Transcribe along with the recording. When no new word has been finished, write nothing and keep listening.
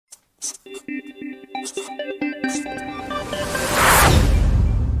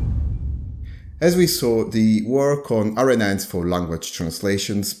As we saw, the work on RNNs for language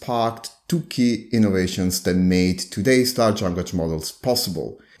translation sparked two key innovations that made today's large language models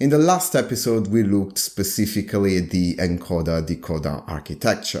possible. In the last episode, we looked specifically at the encoder-decoder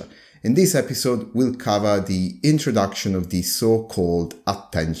architecture. In this episode, we'll cover the introduction of the so-called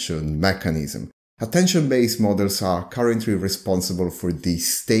attention mechanism. Attention-based models are currently responsible for the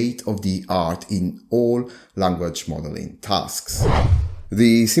state-of-the-art in all language modeling tasks.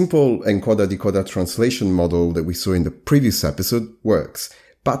 The simple encoder-decoder translation model that we saw in the previous episode works,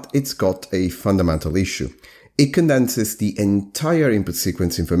 but it's got a fundamental issue. It condenses the entire input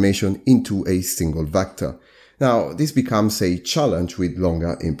sequence information into a single vector. Now, this becomes a challenge with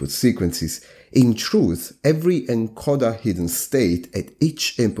longer input sequences. In truth, every encoder hidden state at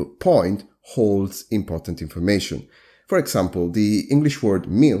each input point holds important information. For example, the English word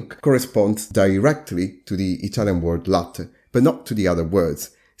milk corresponds directly to the Italian word latte, but not to the other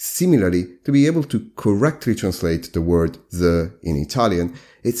words. Similarly, to be able to correctly translate the word the in Italian,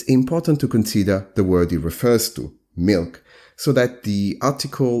 it's important to consider the word it refers to, milk, so that the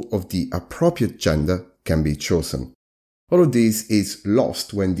article of the appropriate gender can be chosen. All of this is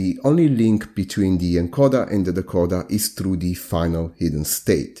lost when the only link between the encoder and the decoder is through the final hidden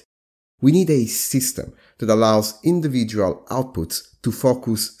state. We need a system that allows individual outputs to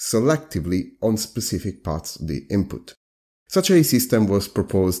focus selectively on specific parts of the input. Such a system was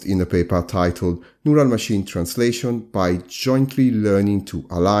proposed in a paper titled Neural Machine Translation by Jointly Learning to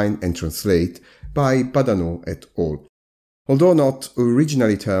Align and Translate by Bahdanau et al. Although not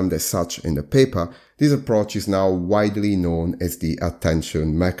originally termed as such in the paper, this approach is now widely known as the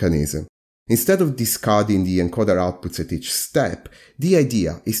attention mechanism. Instead of discarding the encoder outputs at each step, the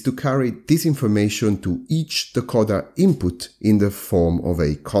idea is to carry this information to each decoder input in the form of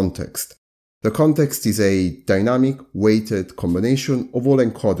a context. The context is a dynamic, weighted combination of all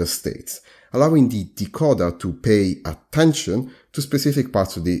encoder states, allowing the decoder to pay attention to specific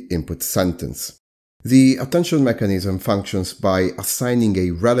parts of the input sentence. The attention mechanism functions by assigning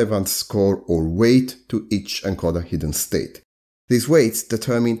a relevant score or weight to each encoder hidden state. These weights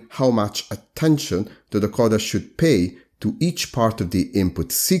determine how much attention the decoder should pay to each part of the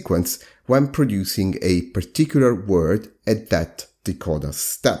input sequence when producing a particular word at that decoder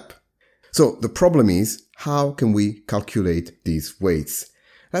step. So the problem is, how can we calculate these weights?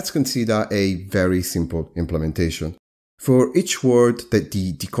 Let's consider a very simple implementation. For each word that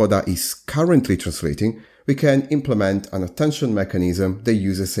the decoder is currently translating, we can implement an attention mechanism that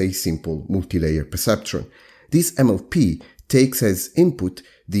uses a simple multi-layer perceptron. This MLP takes as input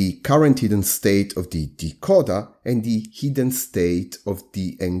the current hidden state of the decoder and the hidden state of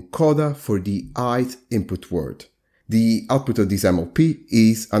the encoder for the ith input word. The output of this MLP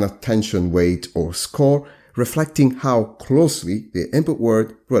is an attention weight or score, reflecting how closely the input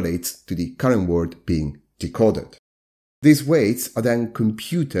word relates to the current word being decoded. These weights are then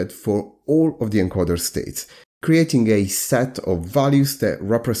computed for all of the encoder states, creating a set of values that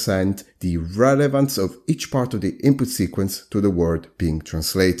represent the relevance of each part of the input sequence to the word being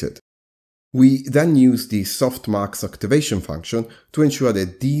translated. We then use the softmax activation function to ensure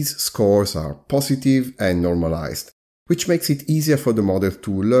that these scores are positive and normalized, which makes it easier for the model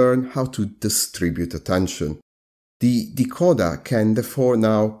to learn how to distribute attention. The decoder can therefore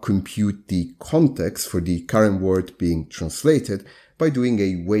now compute the context for the current word being translated by doing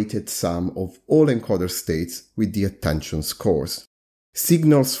a weighted sum of all encoder states with the attention scores.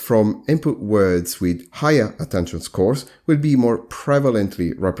 Signals from input words with higher attention scores will be more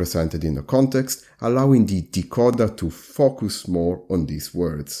prevalently represented in the context, allowing the decoder to focus more on these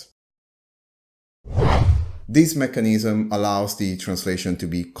words. This mechanism allows the translation to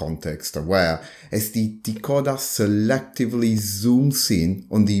be context-aware, as the decoder selectively zooms in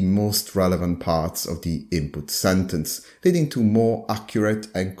on the most relevant parts of the input sentence, leading to more accurate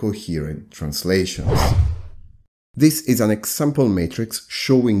and coherent translations. This is an example matrix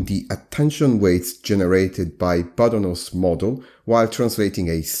showing the attention weights generated by Bahdanau's model while translating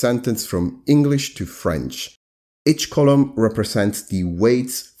a sentence from English to French. Each column represents the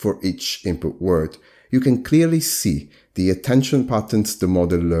weights for each input word. You can clearly see the attention patterns the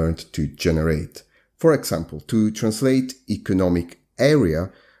model learned to generate. For example, to translate economic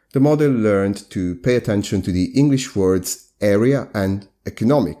area, the model learned to pay attention to the English words area and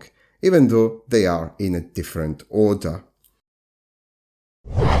economic, even though they are in a different order.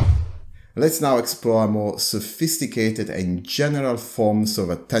 Let's now explore more sophisticated and general forms of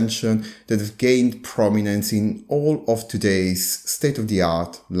attention that have gained prominence in all of today's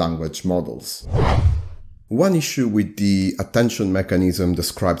state-of-the-art language models. One issue with the attention mechanism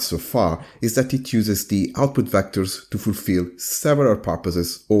described so far is that it uses the output vectors to fulfill several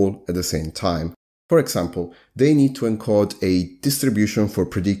purposes all at the same time. For example, they need to encode a distribution for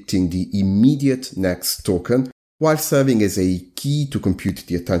predicting the immediate next token, while serving as a key to compute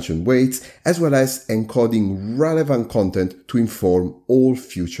the attention weights, as well as encoding relevant content to inform all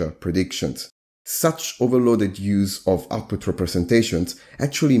future predictions. Such overloaded use of output representations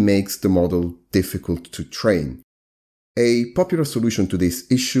actually makes the model difficult to train. A popular solution to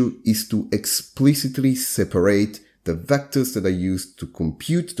this issue is to explicitly separate the vectors that are used to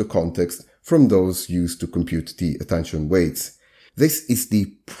compute the context from those used to compute the attention weights. This is the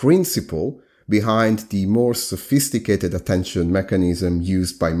principle behind the more sophisticated attention mechanism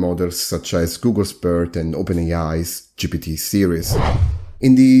used by models such as Google's BERT and OpenAI's GPT series.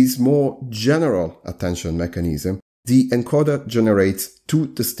 In this more general attention mechanism, the encoder generates two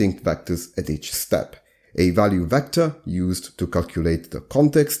distinct vectors at each step: a value vector used to calculate the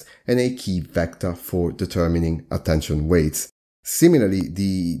context and a key vector for determining attention weights. Similarly,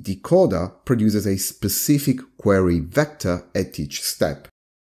 the decoder produces a specific query vector at each step.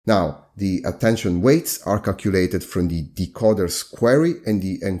 Now, the attention weights are calculated from the decoder's query and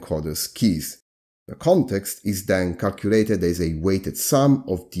the encoder's keys. The context is then calculated as a weighted sum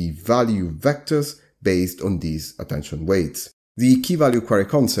of the value vectors based on these attention weights. The key value query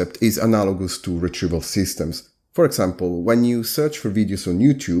concept is analogous to retrieval systems. For example, when you search for videos on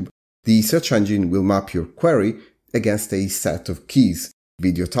YouTube, the search engine will map your query against a set of keys,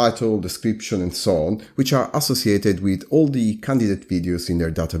 video title, description, and so on, which are associated with all the candidate videos in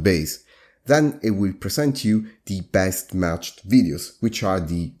their database. Then it will present you the best matched videos, which are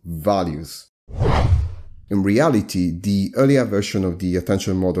the values. In reality, the earlier version of the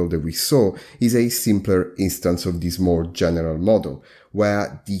attention model that we saw is a simpler instance of this more general model,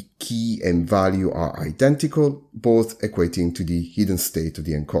 where the key and value are identical, both equating to the hidden state of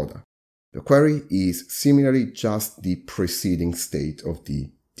the encoder. The query is similarly just the preceding state of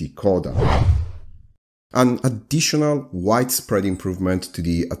the decoder. An additional widespread improvement to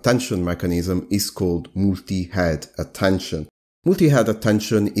the attention mechanism is called multi-head attention. Multi-head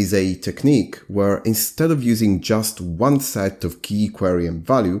attention is a technique where instead of using just one set of key, query, and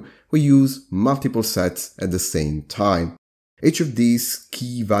value, we use multiple sets at the same time. Each of these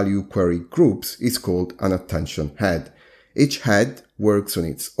key value query groups is called an attention head. Each head works on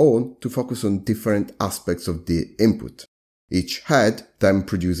its own to focus on different aspects of the input. Each head then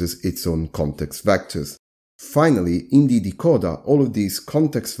produces its own context vectors. Finally, in the decoder, all of these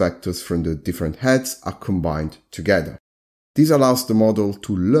context vectors from the different heads are combined together. This allows the model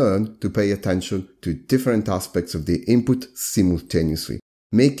to learn to pay attention to different aspects of the input simultaneously,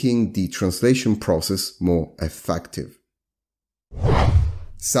 making the translation process more effective.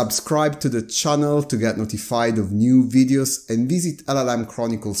 Subscribe to the channel to get notified of new videos and visit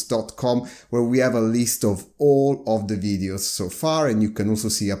LLMchronicles.com, where we have a list of all of the videos so far, and you can also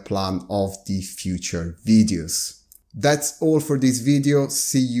see a plan of the future videos. That's all for this video.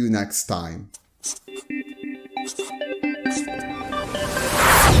 See you next time.